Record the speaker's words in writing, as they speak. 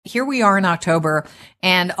here we are in October,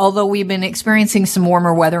 and although we've been experiencing some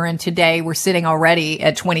warmer weather, and today we're sitting already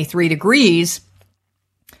at 23 degrees,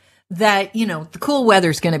 that, the cool weather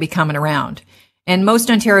is going to be coming around. And most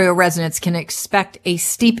Ontario residents can expect a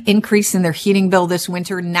steep increase in their heating bill this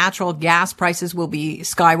winter. Natural gas prices will be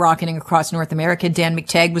skyrocketing across North America. Dan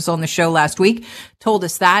McTagg was on the show last week, told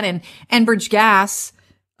us that. And Enbridge Gas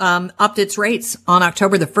upped its rates on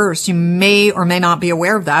October the 1st. You may or may not be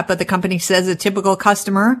aware of that, but the company says a typical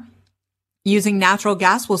customer using natural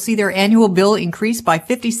gas will see their annual bill increase by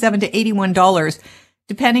 $57 to $81,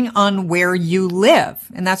 depending on where you live.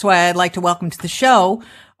 And that's why I'd like to welcome to the show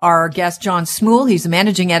our guest, John Smoul. He's the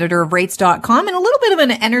managing editor of Rates.com and a little bit of an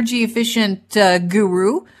energy efficient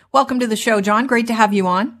guru. Welcome to the show, John. Great to have you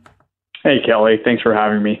on. Hey, Kelly. Thanks for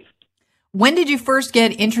having me. When did you first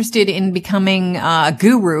get interested in becoming a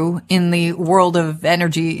guru in the world of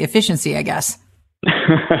energy efficiency, I guess?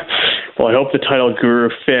 Well, I hope the title guru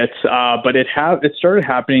fits, but it started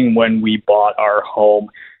happening when we bought our home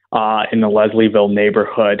in the Leslieville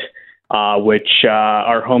neighborhood. Which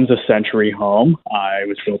our home's a century home. It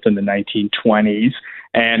was built in the 1920s.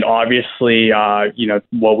 And obviously,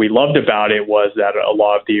 what we loved about it was that a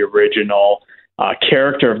lot of the original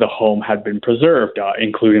character of the home had been preserved,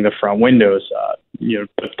 including the front windows.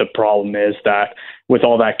 But the problem is that with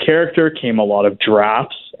all that character came a lot of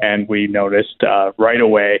drafts, and we noticed right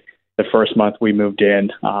away the first month we moved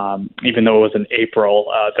in, even though it was in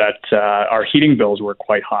April, that our heating bills were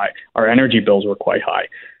quite high. Our energy bills were quite high.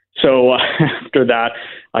 So after that,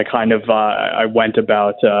 I went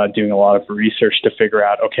about doing a lot of research to figure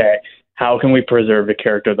out, okay, how can we preserve the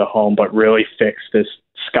character of the home, but really fix this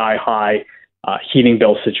sky high heating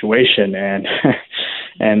bill situation? And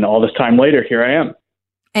and all this time later, here I am.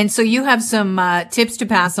 And so you have some tips to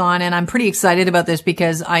pass on, and I'm pretty excited about this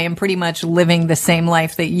because I am pretty much living the same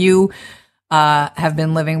life that you have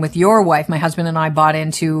been living with your wife. My husband and I bought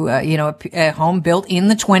into a home built in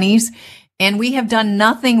the 20s. And we have done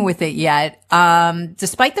nothing with it yet,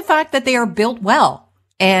 despite the fact that they are built well.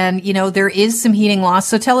 And, there is some heating loss.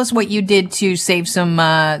 So tell us what you did to save some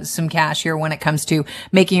cash here when it comes to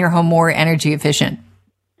making your home more energy efficient.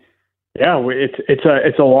 Yeah,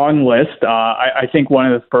 it's a long list. I think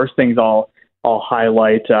one of the first things I'll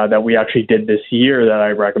highlight that we actually did this year that I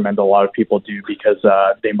recommend a lot of people do because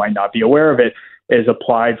they might not be aware of it is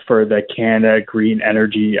applied for the Canada Green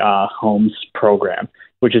Energy Homes program,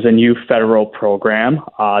 which is a new federal program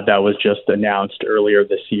that was just announced earlier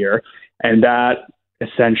this year. And that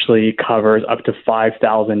essentially covers up to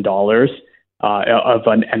 $5,000 of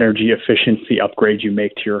an energy efficiency upgrade you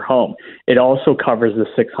make to your home. It also covers the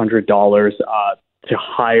 $600 to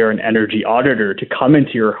hire an energy auditor to come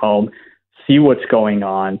into your home, see what's going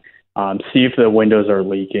on, see if the windows are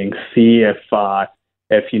leaking, see if your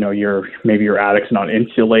attic's not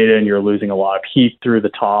insulated and you're losing a lot of heat through the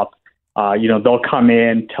top. They'll come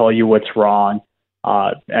in, tell you what's wrong,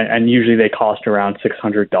 and usually they cost around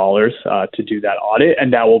 $600 to do that audit,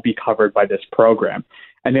 and that will be covered by this program.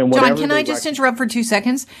 And then, John, can I just interrupt for 2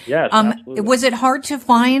 seconds? Yes, absolutely. Was it hard to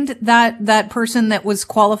find that person that was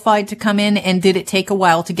qualified to come in, and did it take a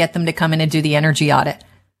while to get them to come in and do the energy audit?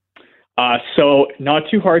 So not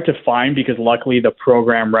too hard to find because luckily the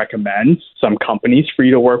program recommends some companies for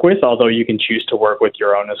you to work with, although you can choose to work with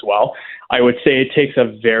your own as well. I would say it takes a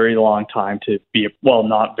very long time to be, well,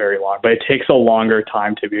 not very long, but it takes a longer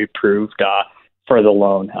time to be approved for the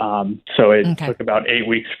loan. So it took about 8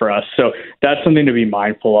 weeks for us. So that's something to be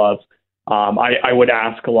mindful of. I would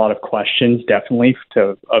ask a lot of questions, definitely,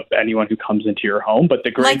 of anyone who comes into your home. But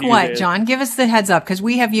the great news what, John? Give us the heads up because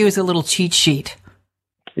we have you as a little cheat sheet.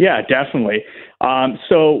 Yeah, definitely.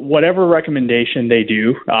 So whatever recommendation they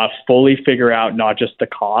do, fully figure out not just the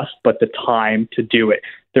cost, but the time to do it.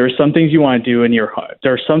 There are some things you want to do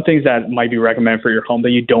there are some things that might be recommended for your home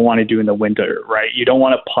that you don't want to do in the winter, right? You don't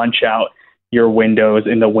want to punch out your windows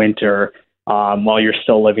in the winter while you're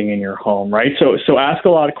still living in your home, right? So ask a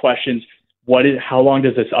lot of questions. How long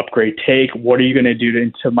does this upgrade take? What are you going to do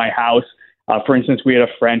to my house? For instance, we had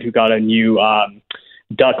a friend who got a new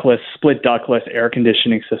split ductless air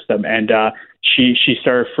conditioning system. And she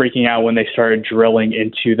started freaking out when they started drilling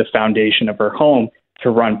into the foundation of her home to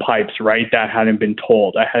run pipes, right? That hadn't been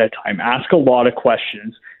told ahead of time. Ask a lot of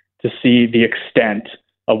questions to see the extent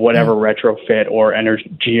of whatever retrofit or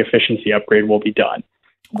energy efficiency upgrade will be done.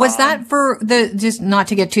 Was that for just not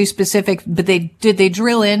to get too specific, but did they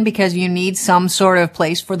drill in because you need some sort of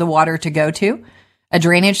place for the water to go to? A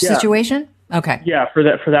drainage situation? Okay. Yeah, for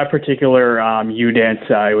that particular unit,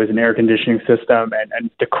 it was an air conditioning system, and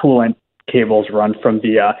the coolant cables run from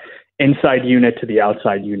the inside unit to the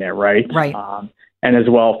outside unit, right? Right. And as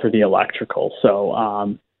well for the electrical.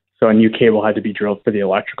 So So a new cable had to be drilled for the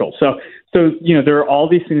electrical. So there are all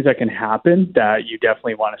these things that can happen that you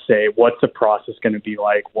definitely want to say, what's the process going to be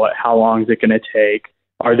like? How long is it going to take?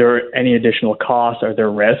 Are there any additional costs? Are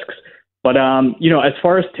there risks? But, as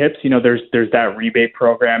far as tips, there's that rebate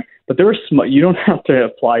program, but you don't have to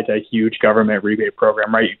apply to a huge government rebate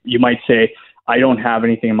program, right? You might say, I don't have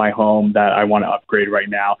anything in my home that I want to upgrade right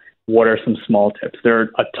now. What are some small tips? There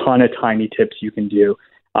are a ton of tiny tips you can do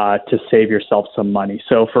to save yourself some money.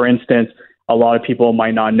 So, for instance, a lot of people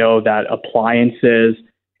might not know that appliances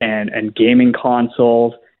and gaming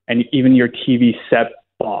consoles and even your TV set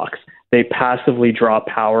box, they passively draw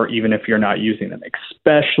power even if you're not using them,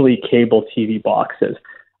 especially cable TV boxes.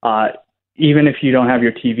 Even if you don't have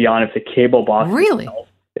your TV on, if the cable box itself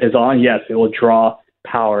is on, yes, it will draw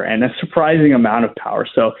power and a surprising amount of power.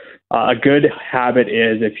 So a good habit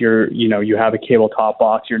is if you have a cable top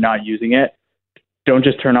box, you're not using it, don't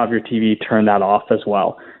just turn off your TV, turn that off as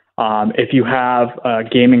well. If you have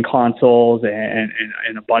gaming consoles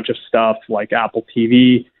and a bunch of stuff like Apple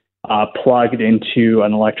TV plugged into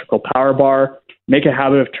an electrical power bar, make a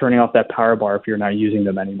habit of turning off that power bar if you're not using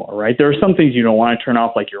them anymore, right? There are some things you don't want to turn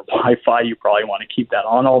off, like your Wi-Fi. You probably want to keep that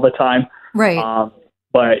on all the time. Right.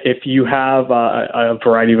 But if you have a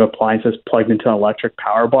variety of appliances plugged into an electric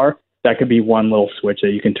power bar, that could be one little switch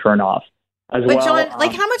that you can turn off. But John,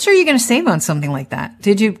 how much are you going to save on something like that?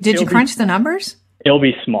 Did you crunch the numbers? It'll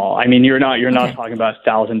be small. I mean, you're not talking about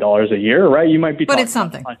 $1,000 a year, right? You might be talking but it's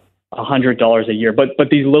something. $100 a year, but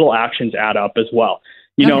these little actions add up as well.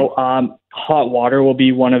 Hot water will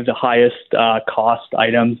be one of the highest cost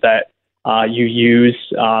items that you use,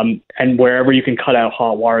 and wherever you can cut out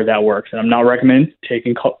hot water, that works. And I'm not recommending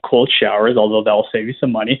taking cold showers, although that will save you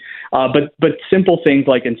some money. But simple things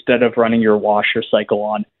like instead of running your washer cycle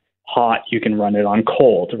on hot, you can run it on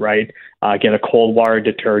cold, right? Get a cold water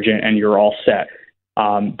detergent, and you're all set.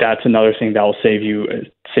 That's another thing that will save you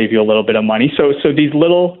a little bit of money. So these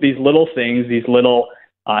little things, these little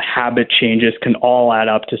habit changes can all add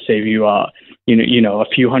up to save you, a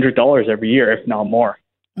few $100s every year, if not more.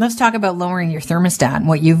 Let's talk about lowering your thermostat and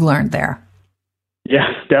what you've learned there.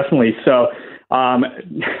 Yes, definitely. So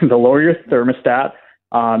the lower your thermostat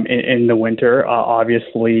in the winter,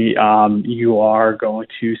 obviously you are going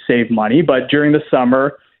to save money. But during the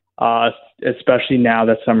summer, especially now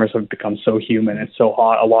that summers have become so humid and so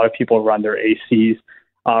hot, a lot of people run their ACs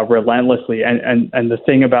relentlessly. And the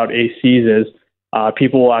thing about ACs is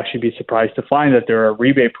people will actually be surprised to find that there are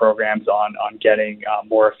rebate programs on getting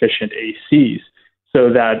more efficient ACs. So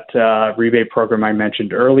that rebate program I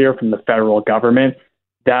mentioned earlier from the federal government,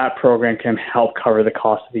 that program can help cover the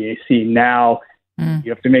cost of the AC. Now, you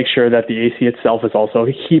have to make sure that the AC itself is also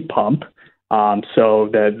a heat pump. So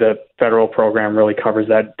the federal program really covers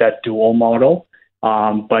that dual model.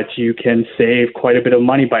 But you can save quite a bit of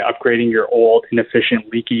money by upgrading your old, inefficient,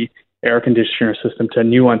 leaky air conditioner system to a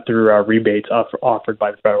new one through rebates offered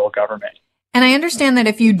by the federal government. And I understand that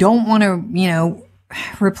if you don't want to,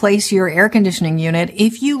 replace your air conditioning unit,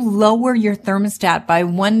 if you lower your thermostat by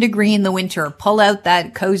 1 degree in the winter, pull out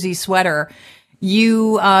that cozy sweater,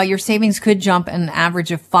 your savings could jump an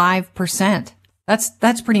average of 5%.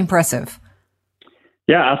 That's pretty impressive.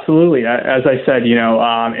 Yeah, absolutely. As I said,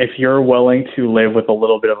 if you're willing to live with a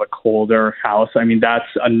little bit of a colder house, I mean, that's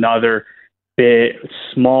another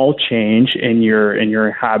small change in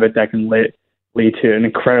your habit that can lead to an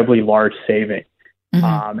incredibly large saving.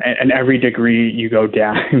 Mm-hmm. And every degree you go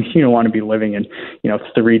down, you don't want to be living in,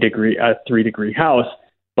 3 degree house.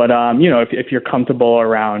 But, if you're comfortable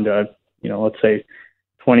around, let's say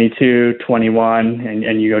 22, 21,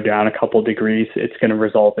 and you go down a couple degrees, it's going to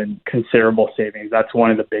result in considerable savings. That's one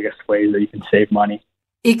of the biggest ways that you can save money.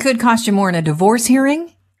 It could cost you more in a divorce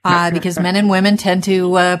hearing, because men and women tend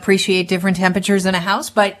to appreciate different temperatures in a house,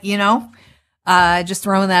 but, just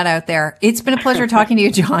throwing that out there. It's been a pleasure talking to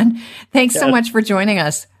you, John. Thanks so much for joining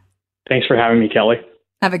us. Thanks for having me, Kelly.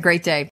 Have a great day.